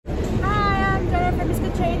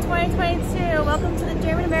anniversary 2022. Welcome to the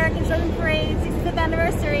German-American Steuben Parade 65th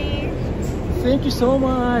anniversary. Thank you so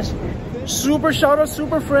much. Super shout out,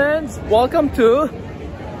 super friends. Welcome to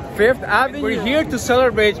 5th Avenue. We're here to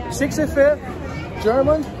celebrate 65th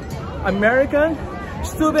German-American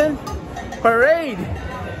Steuben Parade.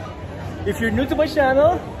 If you're new to my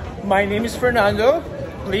channel, my name is Fernando.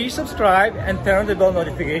 Please subscribe and turn on the bell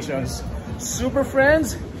notifications. Super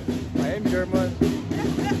friends, I am German.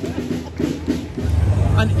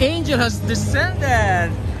 An angel has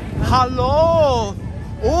descended. Hello.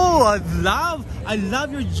 Oh, I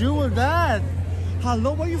love your jewel, Dad.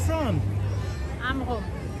 Hello, where are you from? I'm home.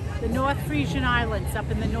 The North Frisian Islands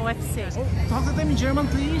up in the North Sea. Oh, talk to them in German,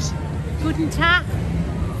 please. Guten Tag.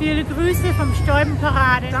 Viele Grüße vom Steuben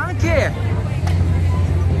Parade. Danke.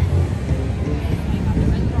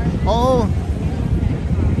 Oh.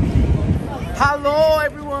 Hello,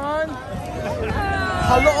 everyone.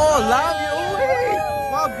 Hello, oh, love you.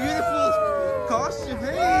 Wow, beautiful costume.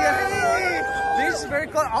 Hey. This is very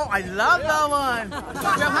cool. Oh, I love that one. We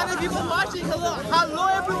have hundred people watching. Hello,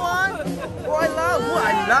 everyone. Oh, I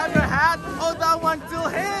love your hat. Oh, that one too.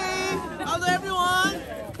 Hey, hello, everyone.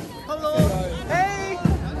 Hello. Hey.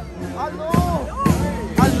 Hello.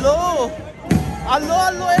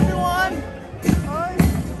 Hello, everyone. Hi.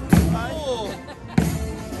 Oh.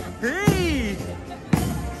 Hey.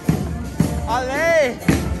 Ale.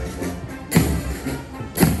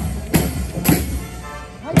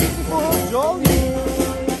 Hi, beautiful Jolie.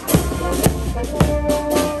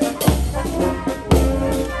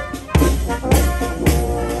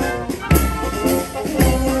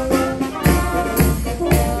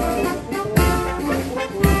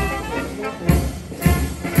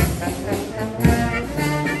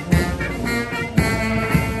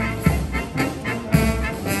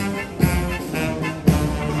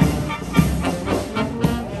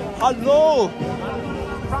 Hello!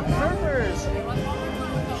 From surfers!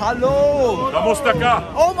 Hello! Kamusta ka?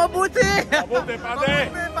 Oh, mabuti! Mabuti, pare!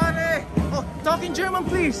 Mabuti, pare! Oh, talk in German,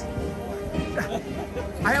 please!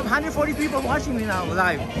 I have 140 people watching me now,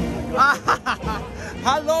 live.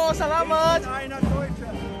 Hello, salamat!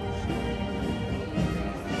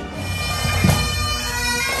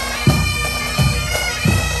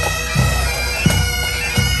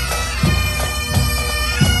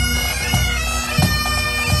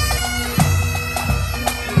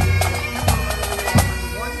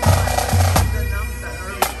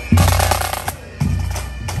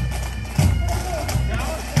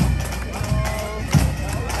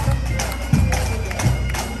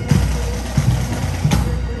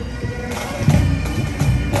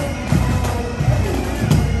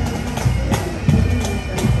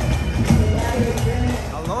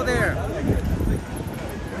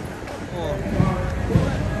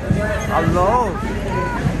 Hello.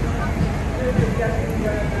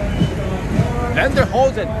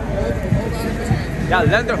 Länderhosen. Yeah,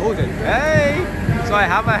 Länderhosen. Hey. So I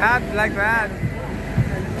have a hat like that.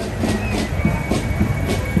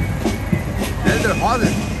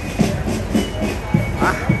 Länderhosen.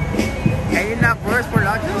 Ain't enough words for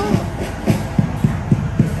lunch.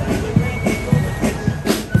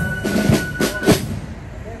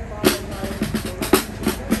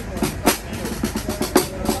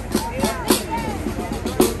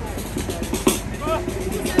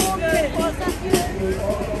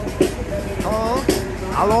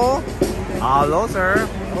 Hello? Hello, sir.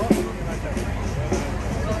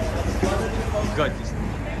 Good.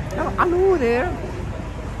 Hello there.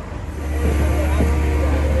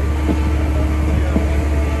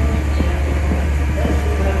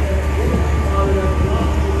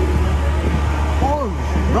 Oh,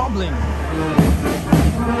 rumbling.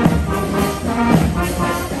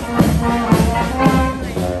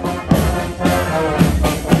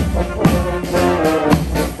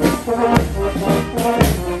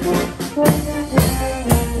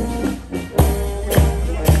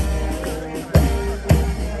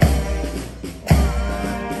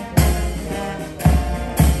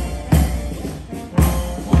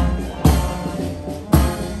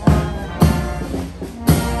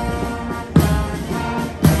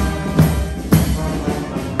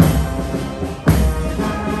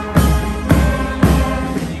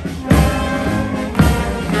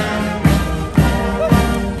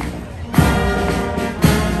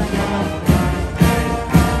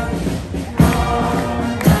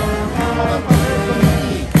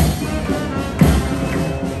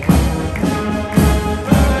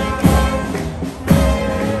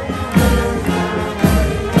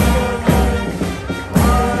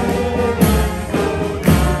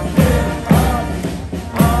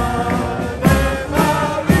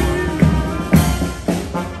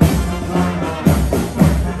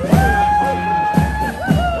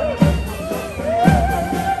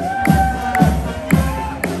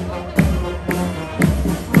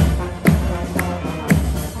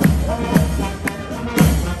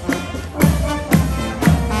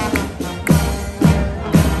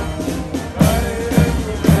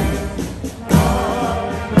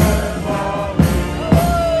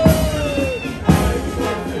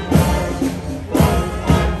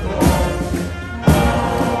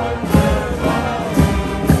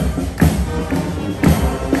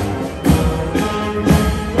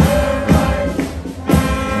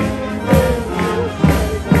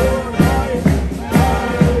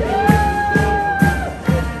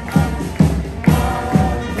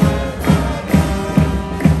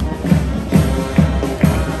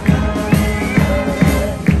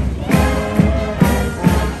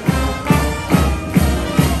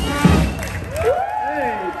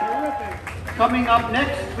 up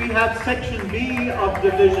next, we have Section B of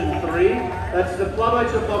Division 3. That's the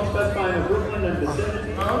Plattdeutsche Volksfestverein of Brooklyn and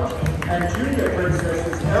vicinity. And junior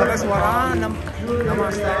princesses Julia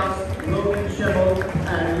Rios, Logan Schimmel,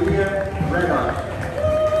 and Leah Redart.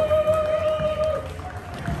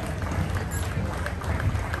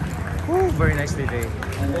 Very nicely done.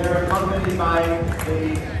 And they're accompanied by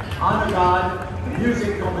the Honor God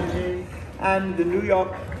Music Committee and the New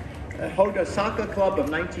York Hoga Soccer Club of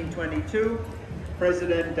 1922,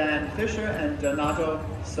 President Dan Fisher and Donato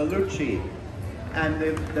Salucci. And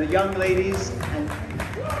the young ladies and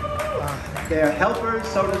their helpers,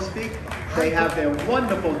 so to speak, they have their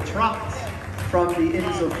wonderful trucks from the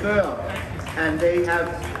Insel Föhr, and they have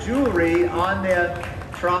jewelry on their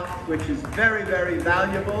truck which is very, very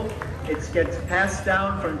valuable. It gets passed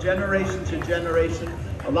down from generation to generation.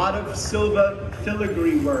 A lot of silver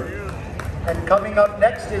filigree work. And coming up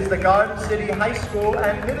next is the Garden City High School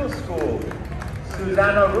and Middle School.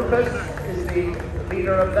 Susanna Rupes is the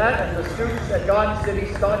leader of that, and the students at Garden City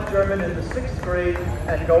start German in the 6th grade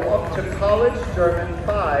and go up to College German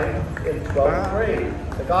 5 in 12th grade.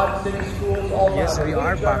 The Garden City schools also have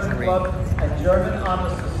a big German club and German Honor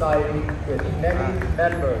Society with many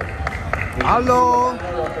members. Hello!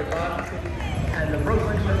 And the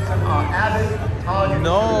Brooklynians are avid target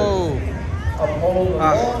shooters. Uphold a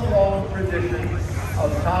long tradition of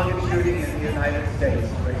target shooting in the United States.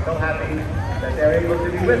 We're so happy that they're able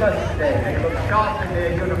to be with us today. They look sharp in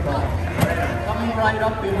their uniforms. Coming right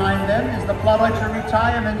up behind them is the Plattdeutsche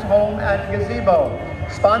Retirement Home and Gazebo,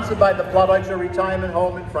 sponsored by the Plattdeutsche Retirement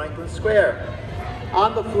Home in Franklin Square.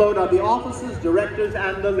 On the float are the officers, directors,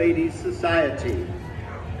 and the Ladies' Society.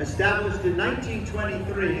 Established in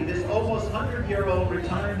 1923, this almost 100-year-old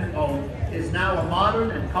retirement home is now a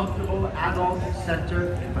modern and comfortable adult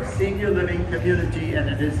center for senior living community, and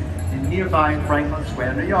it is in nearby Franklin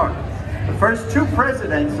Square, New York. The first 2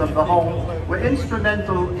 presidents of the home were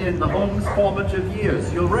instrumental in the home's formative years.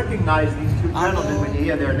 You'll recognize these 2 gentlemen when you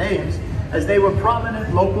hear their names, as they were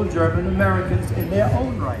prominent local German-Americans in their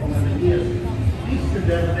own right over the years. These 2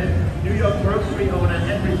 gentlemen, New York grocery owner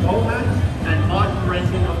Henry Bowman and Martin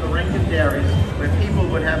Rankin of the Rankin Dairies, where people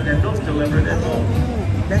would have their milk delivered at home.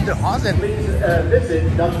 Please visit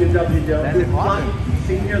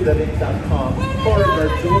www.seniorliving.com for a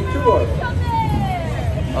virtual tour.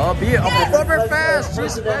 Oh, be Oktoberfest!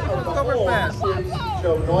 She's ready for Oktoberfest!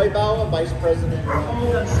 Joe Neubauer, Vice President.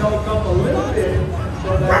 And soak up a little bit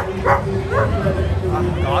so that we can be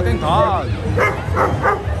Dog and dog.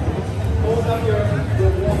 hold up your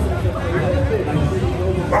walkers just a little bit.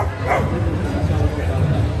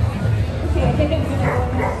 Okay, I think I'm going to go.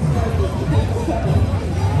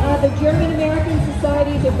 The German-American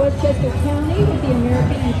Societies of Westchester County with the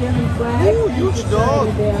American and German flags. Ooh, huge dog.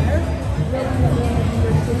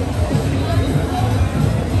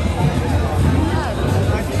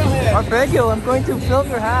 I beg you, I'm going to film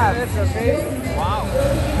your hat. It's okay. Wow.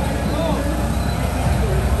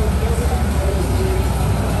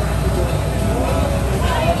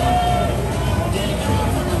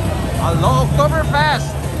 Hello, Oktoberfest!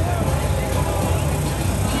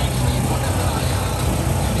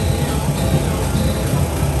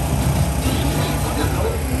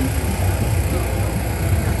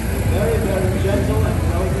 Very, very gentle and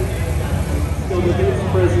noted. So the Vice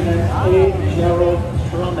President A. Gerald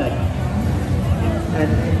Schromek. And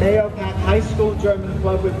Mayopac High School German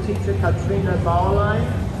Club with teacher Katrina Bauerlein,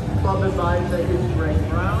 club advisor is Ray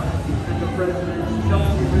Brown, and the president is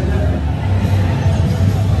Chelsea Ritter.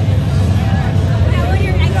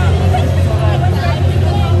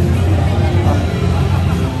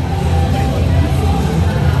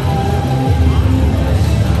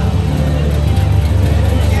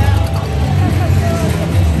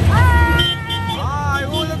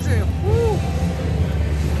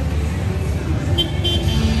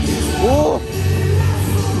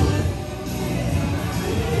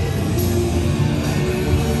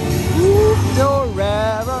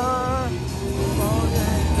 Forever.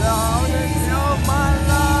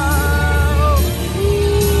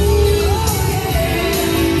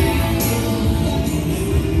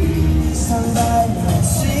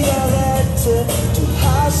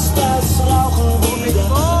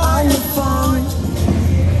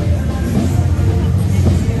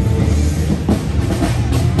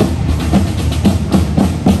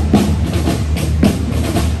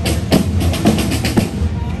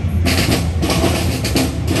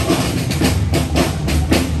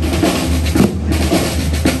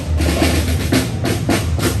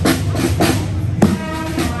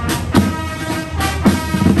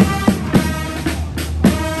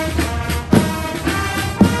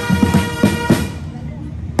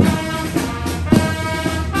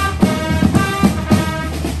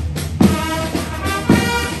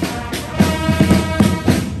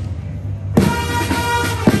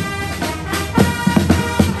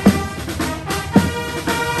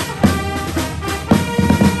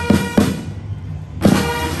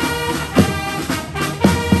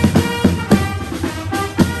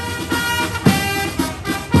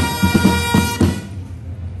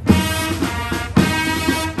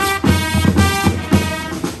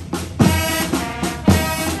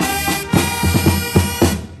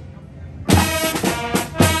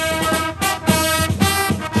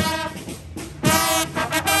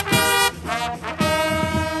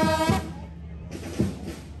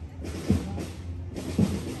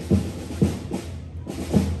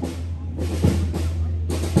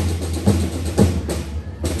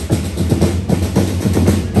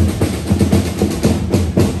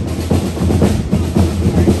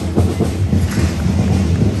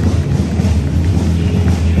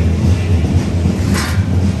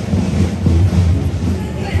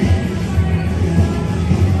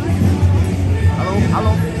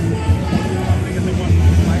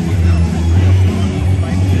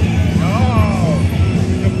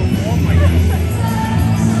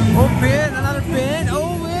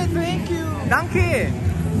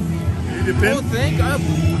 It depends. Oh, thank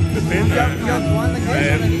you. Depends. You have one like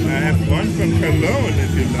I have one from Cologne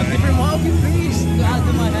if you a like. different one. Okay, please. I'll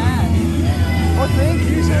do my hat. Oh, thank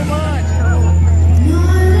you so much.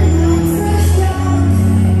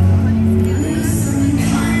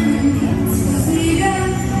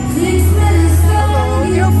 Hello,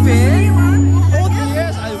 you have pin? Oh,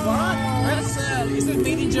 yes, I want. Is it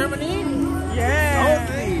made in Germany? Yeah. Oh,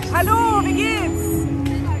 please. Hallo, wie geht's?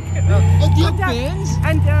 Oh, do you have pins?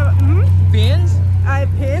 And Pins?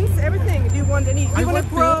 pins, everything. Do you want any? Do I you want want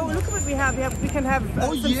to grow? pins. Look at what we have. We can have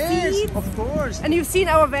Oh, some yes, seeds. of course. And you've seen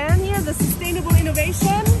our van here, the sustainable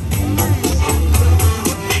innovation.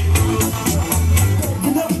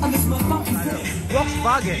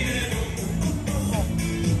 Volkswagen.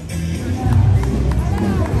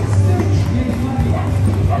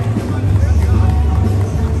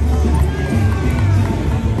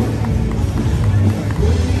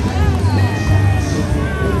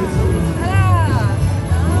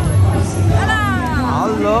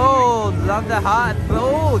 Hello, love the hat.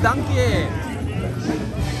 Oh, danke.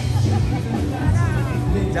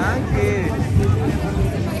 Danke.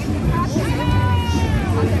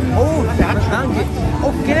 Oh, danke.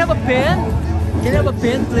 Oh, can I have a pen? Can I have a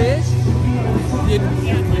pen, please?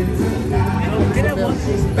 Can I have one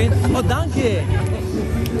pen? Oh, danke.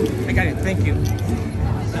 I got it. Thank you.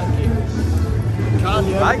 Thank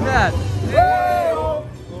you. Like that.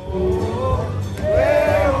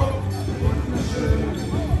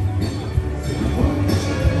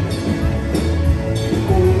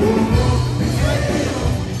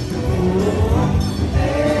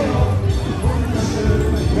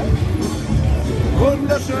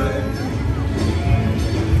 Wunderschön.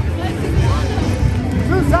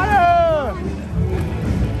 Susanne!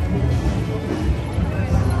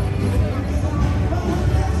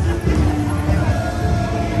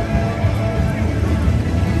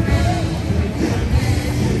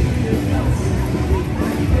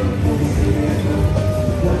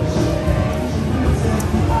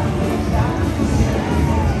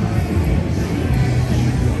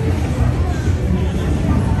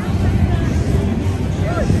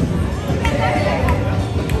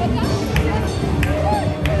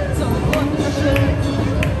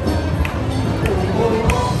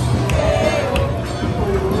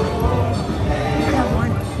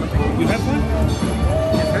 You have one?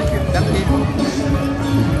 Thank you.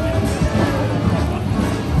 Danke.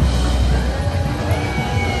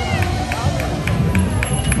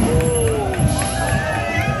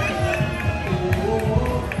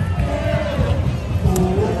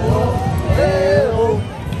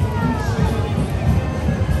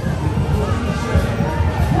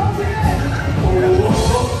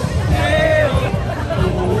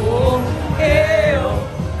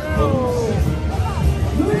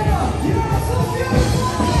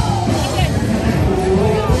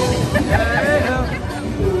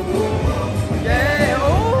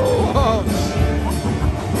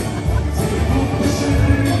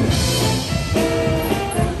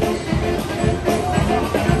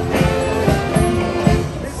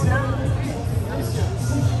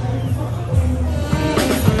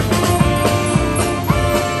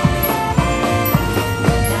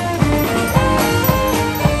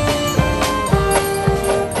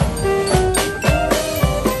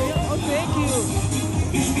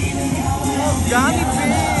 Gummy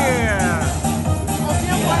beer!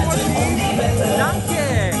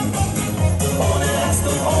 Danke!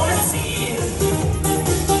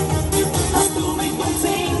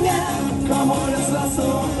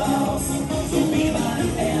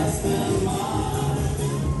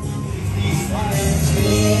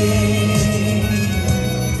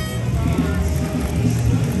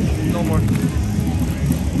 No more.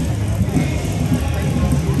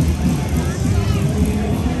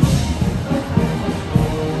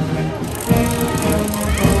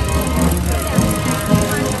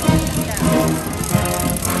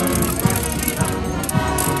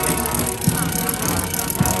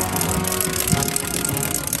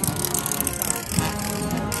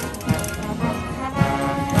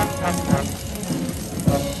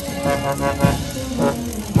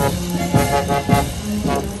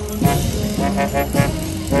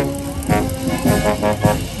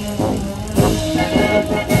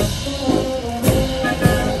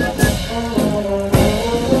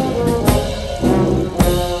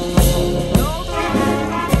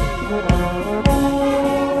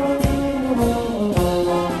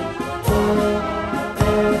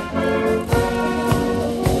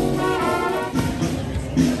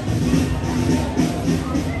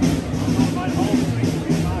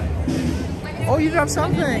 Oh, you dropped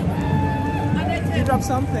something. You dropped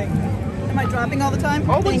something. Am I dropping all the time?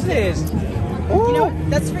 Oh, what's this? Oh. You know,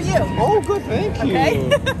 that's for you. Oh, good, thank you. Okay.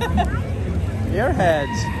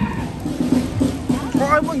 Airheads. Oh,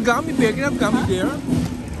 I want gummy bear. Can I have gummy bear?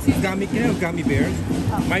 Can I have gummy bears?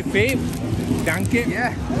 My fave. Danke.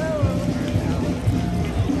 Yeah.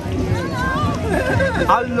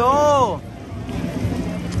 Hello.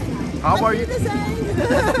 How are you?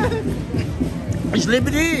 It's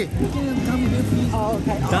Liberty. Oh,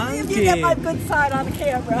 okay. Danke. You get my good side on the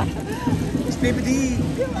camera. It's Liberty.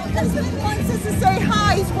 My husband wants us to say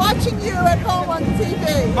hi. He's watching you at home on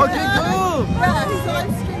TV. Oh, you do? Yeah, he's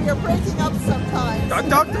on screen. You're breaking up sometimes.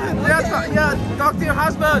 Talk to him. Yeah, talk to your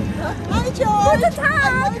husband. Hi, George. I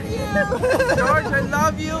love you. George, I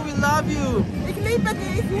love you. We love you. Ik liebe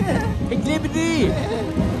dich. Ik liebe dich.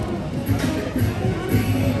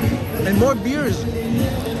 And more beers.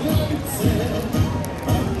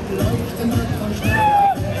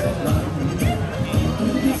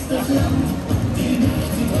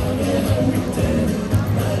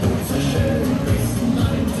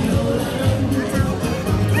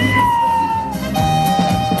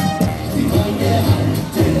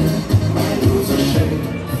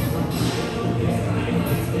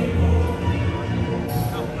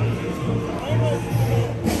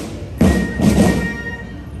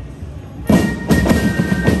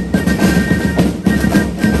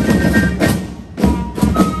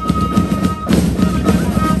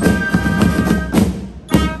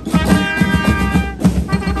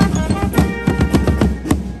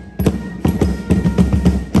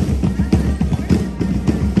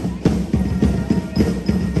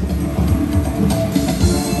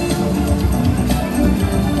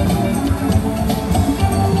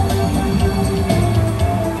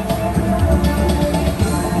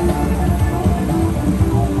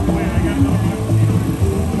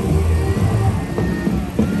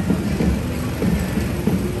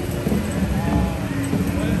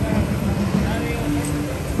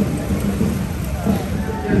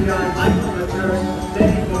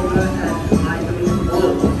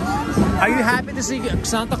 Are you happy to see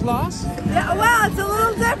Santa Claus? Yeah, well, it's a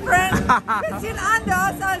little different. Bisschen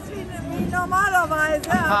anders als wie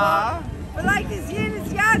normalerweise. Aber vielleicht ist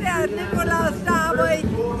jedes Jahr der Nikolaus da, aber ich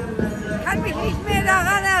kann mich nicht mehr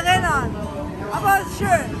daran erinnern. Aber es ist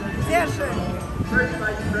schön, sehr schön.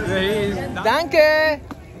 Danke!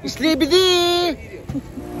 Ich liebe dich!